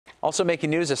Also making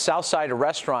news, a Southside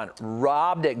restaurant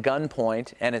robbed at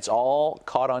gunpoint, and it's all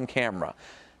caught on camera.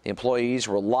 The employees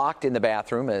were locked in the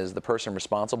bathroom as the person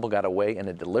responsible got away in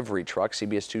a delivery truck.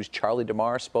 CBS 2's Charlie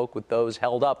DeMar spoke with those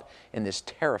held up in this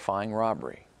terrifying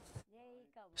robbery.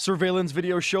 Surveillance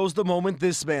video shows the moment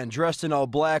this man, dressed in all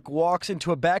black, walks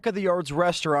into a back-of-the-yards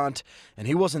restaurant, and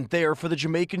he wasn't there for the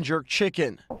Jamaican jerk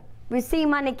chicken. We see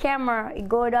him on the camera. He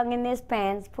go down in his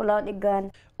pants, pull out the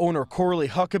gun. Owner Corley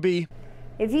Huckabee.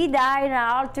 If he died,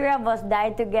 all three of us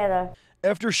died together.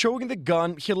 After showing the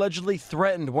gun, he allegedly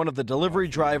threatened one of the delivery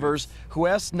drivers, who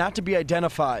asked not to be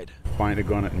identified. Pointed a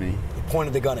gun at me. He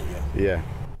pointed the gun at you? Yeah.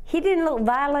 He didn't look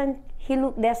violent. He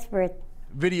looked desperate.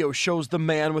 Video shows the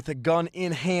man with a gun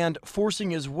in hand forcing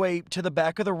his way to the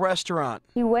back of the restaurant.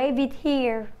 He waved it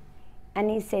here, and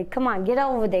he said, "Come on, get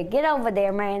over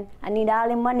there, man. I need all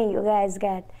the money you guys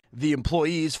got." The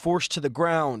employees forced to the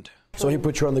ground. So he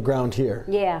put you on the ground here?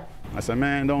 Yeah. I said,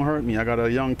 man, don't hurt me. I got a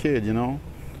young kid, you know.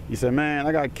 He said, man,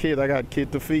 I got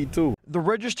kid to feed too. The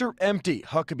register empty.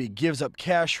 Huckabee gives up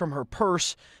cash from her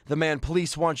purse. The man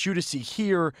police want you to see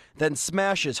here, then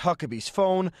smashes Huckabee's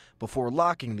phone before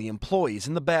locking the employees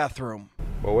in the bathroom.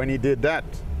 But when he did that,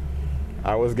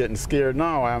 I was getting scared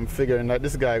now. I'm figuring that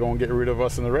this guy gonna get rid of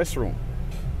us in the restroom.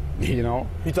 You know?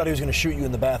 You thought he was going to shoot you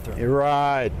in the bathroom?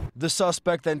 Right. The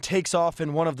suspect then takes off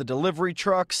in one of the delivery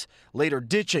trucks, later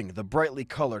ditching the brightly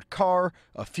colored car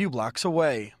a few blocks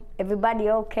away. Everybody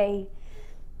okay.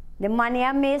 The money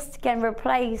I missed can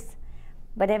replace,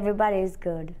 but everybody is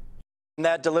good.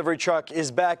 That delivery truck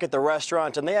is back at the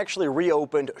restaurant, and they actually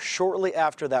reopened shortly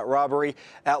after that robbery.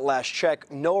 At last check,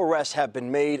 no arrests have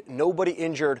been made, nobody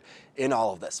injured in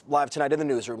all of this. Live tonight in the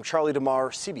newsroom, Charlie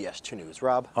DeMar, CBS 2 News.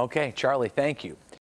 Rob? Okay, Charlie, thank you.